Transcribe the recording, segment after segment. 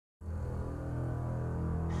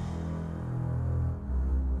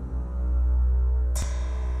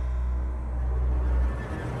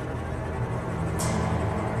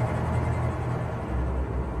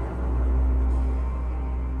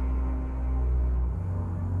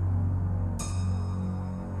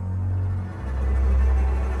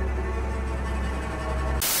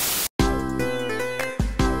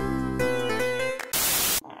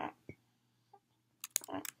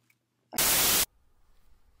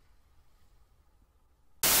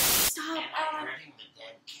hurting the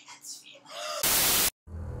dead cat's feelings.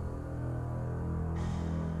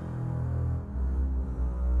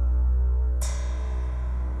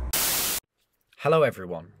 Hello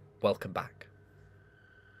everyone, welcome back.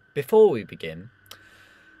 Before we begin,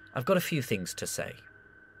 I've got a few things to say.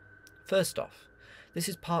 First off, this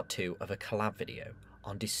is part 2 of a collab video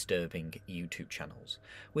on disturbing YouTube channels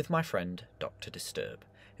with my friend Dr. Disturb,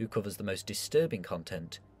 who covers the most disturbing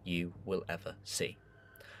content you will ever see.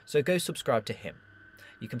 So go subscribe to him.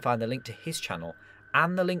 You can find the link to his channel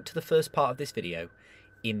and the link to the first part of this video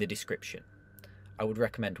in the description. I would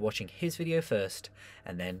recommend watching his video first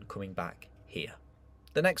and then coming back here.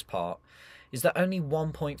 The next part is that only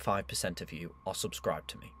 1.5% of you are subscribed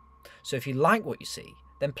to me. So if you like what you see,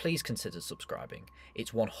 then please consider subscribing.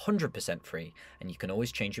 It's 100% free and you can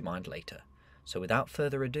always change your mind later. So without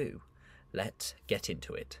further ado, let's get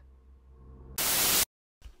into it.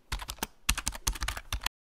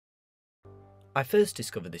 I first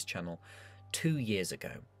discovered this channel 2 years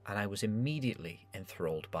ago and I was immediately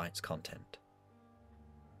enthralled by its content.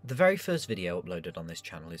 The very first video uploaded on this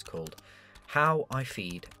channel is called How I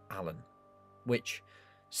Feed Alan, which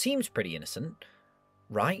seems pretty innocent,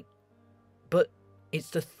 right? But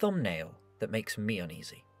it's the thumbnail that makes me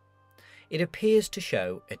uneasy. It appears to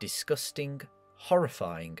show a disgusting,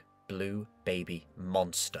 horrifying blue baby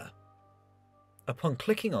monster. Upon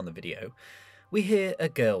clicking on the video, we hear a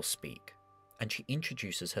girl speak, and she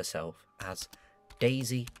introduces herself as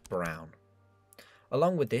Daisy Brown.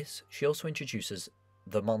 Along with this, she also introduces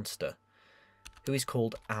the monster, who is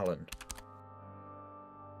called Alan.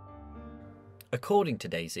 According to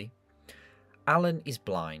Daisy, Alan is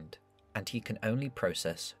blind and he can only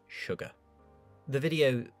process sugar. The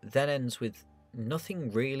video then ends with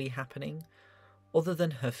nothing really happening other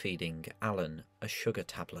than her feeding Alan a sugar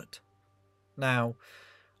tablet. Now,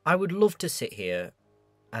 I would love to sit here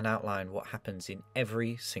and outline what happens in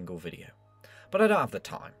every single video, but I don't have the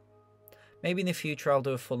time. Maybe in the future I'll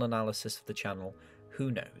do a full analysis of the channel,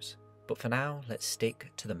 who knows, but for now let's stick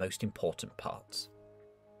to the most important parts.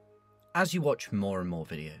 As you watch more and more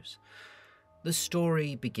videos, the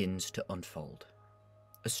story begins to unfold.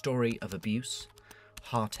 A story of abuse,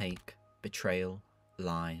 heartache, betrayal,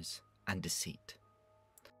 lies, and deceit.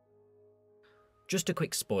 Just a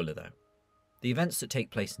quick spoiler though, the events that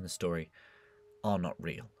take place in the story are not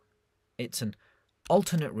real. It's an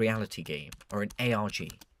alternate reality game, or an ARG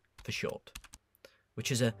for short,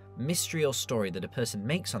 which is a mystery or story that a person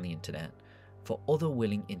makes on the internet for other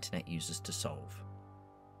willing internet users to solve.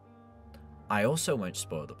 I also won't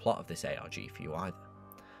spoil the plot of this ARG for you either,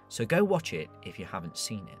 so go watch it if you haven't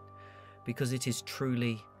seen it, because it is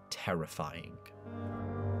truly terrifying.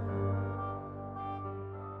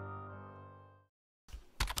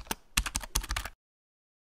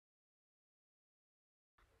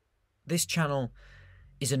 This channel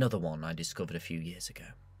is another one I discovered a few years ago.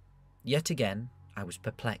 Yet again, I was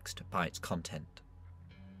perplexed by its content.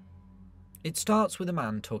 It starts with a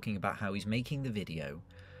man talking about how he's making the video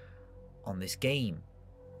on this game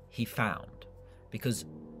he found because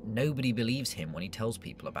nobody believes him when he tells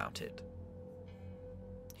people about it.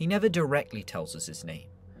 He never directly tells us his name,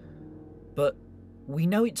 but we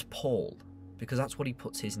know it's Paul because that's what he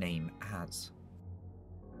puts his name as.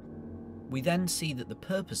 We then see that the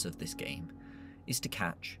purpose of this game is to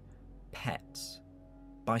catch pets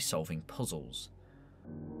by solving puzzles.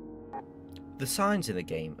 The signs in the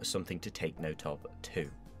game are something to take note of too,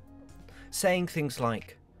 saying things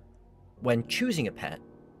like, when choosing a pet,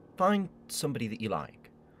 find somebody that you like,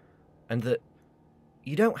 and that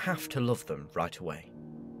you don't have to love them right away.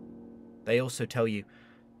 They also tell you,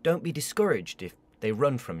 don't be discouraged if they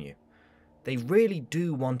run from you. They really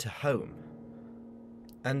do want a home.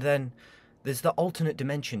 And then there's the alternate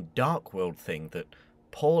dimension dark world thing that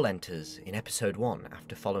Paul enters in episode 1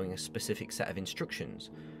 after following a specific set of instructions,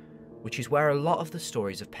 which is where a lot of the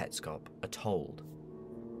stories of Petscop are told.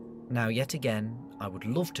 Now yet again, I would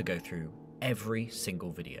love to go through every single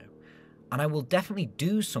video, and I will definitely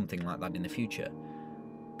do something like that in the future,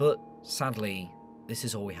 but sadly this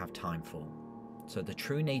is all we have time for, so the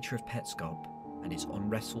true nature of Petscop and its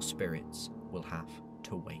unrestful spirits will have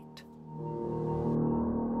to wait.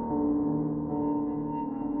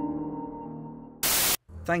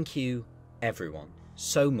 Thank you everyone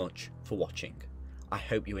so much for watching. I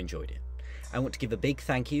hope you enjoyed it. I want to give a big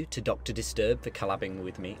thank you to Dr. Disturb for collabing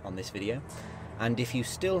with me on this video, and if you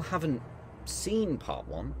still haven't seen part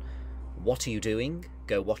 1, what are you doing?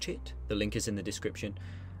 Go watch it, the link is in the description.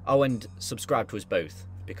 Oh, and subscribe to us both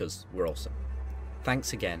because we're awesome.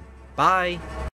 Thanks again, bye!